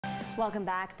Welcome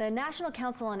back. The National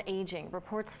Council on Aging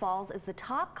reports falls as the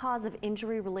top cause of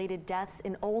injury-related deaths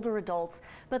in older adults,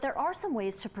 but there are some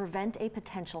ways to prevent a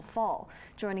potential fall.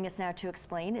 Joining us now to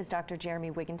explain is Dr. Jeremy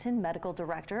Wigginton, Medical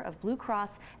Director of Blue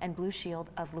Cross and Blue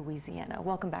Shield of Louisiana.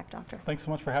 Welcome back, Doctor. Thanks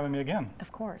so much for having me again.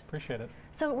 Of course. Appreciate it.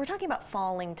 So we're talking about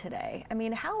falling today. I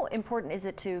mean, how important is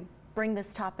it to bring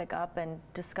this topic up and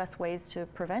discuss ways to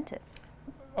prevent it?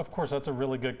 Of course, that's a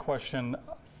really good question.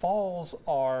 Falls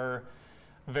are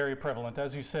very prevalent.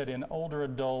 As you said, in older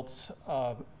adults,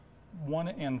 1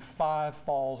 in 5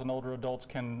 falls in older adults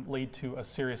can lead to a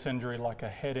serious injury like a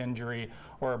head injury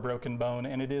or a broken bone,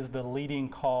 and it is the leading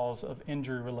cause of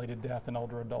injury-related death in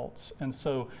older adults. And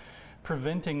so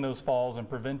preventing those falls and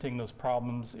preventing those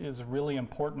problems is really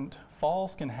important.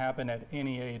 Falls can happen at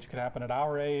any age. It could happen at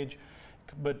our age,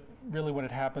 but really when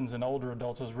it happens in older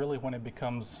adults is really when it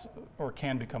becomes or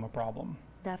can become a problem.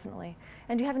 Definitely.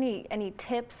 And do you have any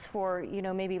tips for,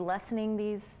 maybe lessening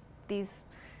these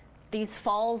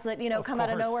falls that, come out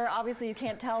of nowhere? Obviously you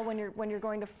can't tell when you're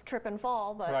going to trip and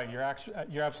fall, but right, you're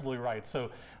absolutely right.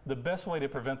 So the best way to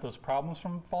prevent those problems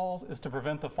from falls is to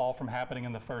prevent the fall from happening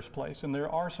in the first place. And there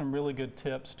are some really good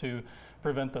tips to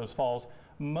prevent those falls.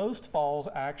 Most falls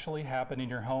actually happen in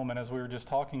your home, and as we were just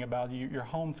talking about, your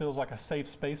home feels like a safe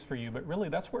space for you, but really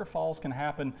that's where falls can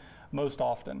happen most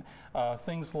often.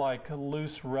 Things like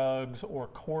loose rugs or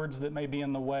cords that may be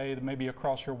in the way, that may be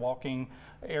across your walking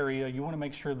area, you want to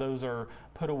make sure those are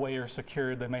put away or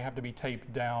secured. They may have to be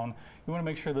taped down. You want to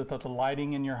make sure that the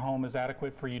lighting in your home is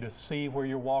adequate for you to see where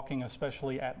you're walking,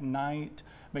 especially at night.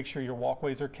 Make sure your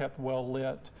walkways are kept well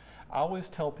lit. I always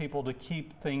tell people to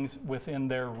keep things within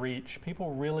their reach.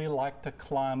 People really like to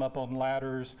climb up on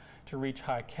ladders to reach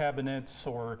high cabinets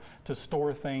or to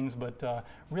store things, but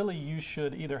really you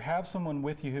should either have someone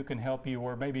with you who can help you,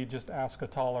 or maybe just ask a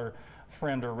taller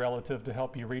friend or relative to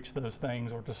help you reach those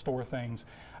things or to store things.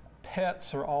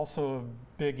 Pets are also a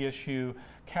big issue.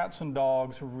 Cats and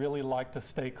dogs really like to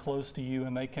stay close to you,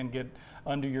 and they can get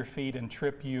under your feet and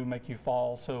trip you, make you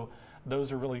fall. So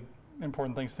those are really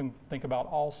important things to think about.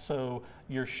 Also,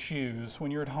 your shoes. When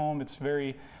you're at home, it's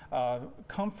very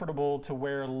comfortable to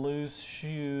wear loose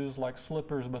shoes like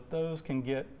slippers, but those can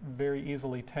get very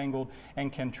easily tangled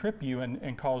and can trip you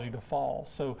and cause you to fall.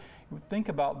 So think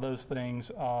about those things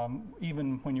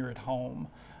even when you're at home.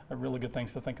 Really good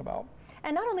things to think about.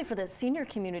 And not only for the senior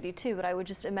community too, but I would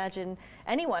just imagine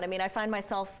anyone. I mean, I find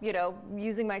myself,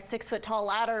 using my 6-foot-tall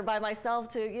ladder by myself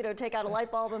to, take out a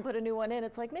light bulb and put a new one in.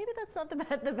 It's like, maybe that's not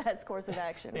the best course of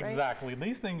action, right? Exactly.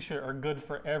 These things are good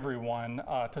for everyone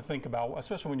to think about,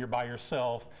 especially when you're by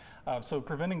yourself. So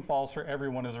preventing falls for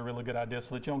everyone is a really good idea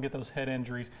so that you don't get those head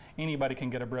injuries. Anybody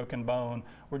can get a broken bone.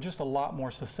 We're just a lot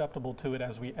more susceptible to it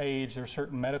as we age. There are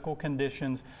certain medical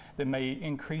conditions that may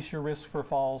increase your risk for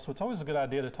falls. So it's always a good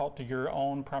idea to talk to your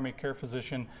own primary care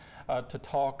physician to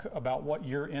talk about what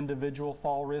your individual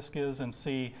fall risk is and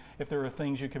see if there are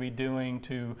things you could be doing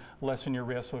to lessen your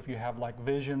risk. So if you have like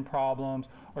vision problems,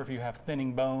 or if you have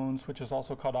thinning bones, which is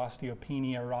also called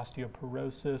osteopenia or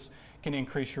osteoporosis, can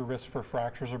increase your risk for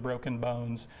fractures or broken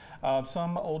bones.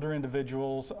 Some older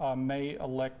individuals may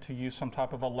elect to use some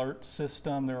type of alert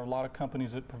system. There are a lot of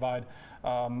companies that provide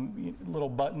little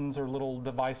buttons or little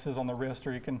devices on the wrist,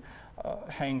 or you can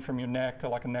hang from your neck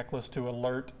like a necklace to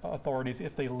alert authorities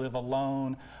if they live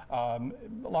alone. A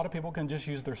lot of people can just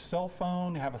use their cell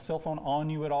phone, have a cell phone on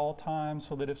you at all times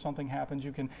so that if something happens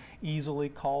you can easily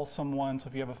call someone. So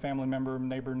if you have a family member or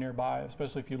neighbor nearby,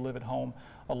 especially if you live at home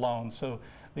alone. So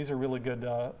these are really good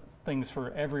things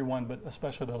for everyone, but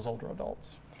especially those older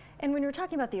adults. And when you're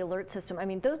talking about the alert system, I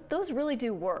mean, those really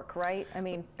do work, right? I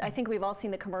mean, I think we've all seen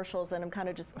the commercials, and I'm kind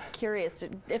of just curious.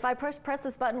 If I press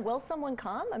this button, will someone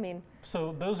come? I mean,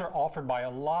 so those are offered by a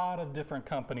lot of different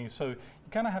companies. So you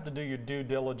kind of have to do your due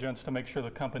diligence to make sure the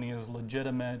company is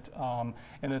legitimate and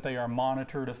that they are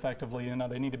monitored effectively.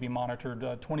 They need to be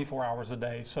monitored 24 hours a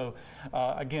day. So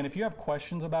again, if you have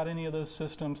questions about any of those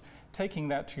systems, taking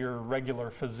that to your regular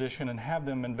physician and have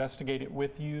them investigate it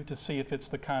with you to see if it's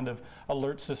the kind of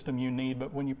alert system you need.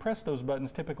 But when you press those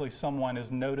buttons, typically someone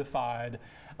is notified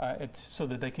so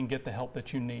that they can get the help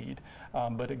that you need.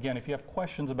 But again, if you have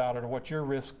questions about it or what your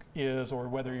risk is, or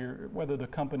whether the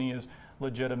company is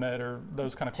legitimate or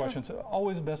those kind of questions,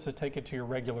 always best to take it to your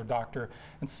regular doctor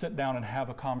and sit down and have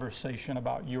a conversation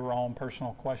about your own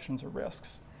personal questions or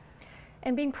risks.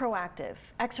 And being proactive,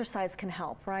 exercise can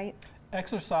help, right?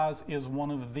 Exercise is one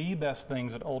of the best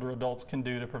things that older adults can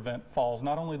do to prevent falls.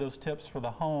 Not only those tips for the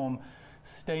home,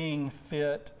 staying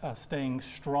fit, staying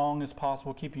strong as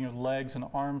possible, keeping your legs and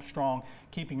arms strong,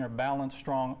 keeping your balance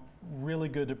strong, really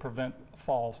good to prevent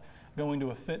falls. going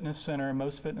to a fitness center.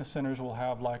 Most fitness centers will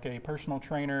have like a personal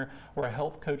trainer or a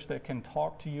health coach that can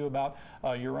talk to you about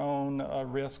your own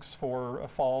risks for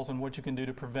falls and what you can do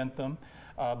to prevent them.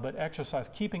 But exercise,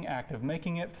 keeping active,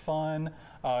 making it fun,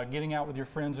 getting out with your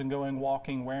friends and going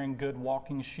walking, wearing good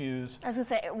walking shoes. I was going to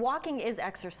say, walking is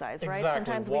exercise, right? Exactly.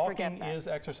 Sometimes we forget that. Walking is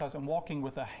exercise, and walking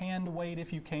with a hand weight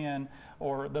if you can,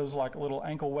 or those like little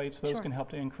ankle weights, those Sure. can help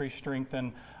to increase strength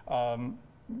and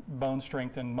bone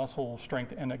strength and muscle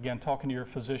strength. And again, talking to your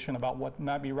physician about what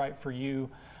might be right for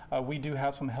you. We do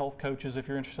have some health coaches if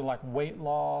you're interested in like weight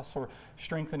loss or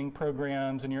strengthening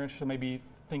programs, and you're interested maybe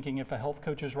thinking if a health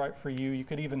coach is right for you. You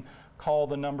could even call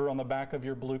the number on the back of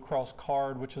your Blue Cross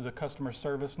card, which is a customer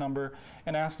service number,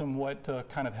 and ask them what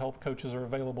kind of health coaches are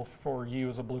available for you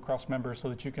as a Blue Cross member so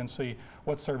that you can see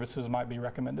what services might be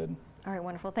recommended. All right,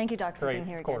 wonderful. Thank you, Doctor, for being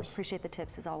here again. Of course. Appreciate the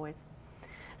tips as always.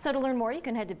 So to learn more, you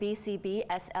can head to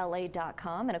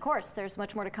bcbsla.com. And of course, there's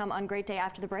much more to come on Great Day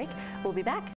after the break. We'll be back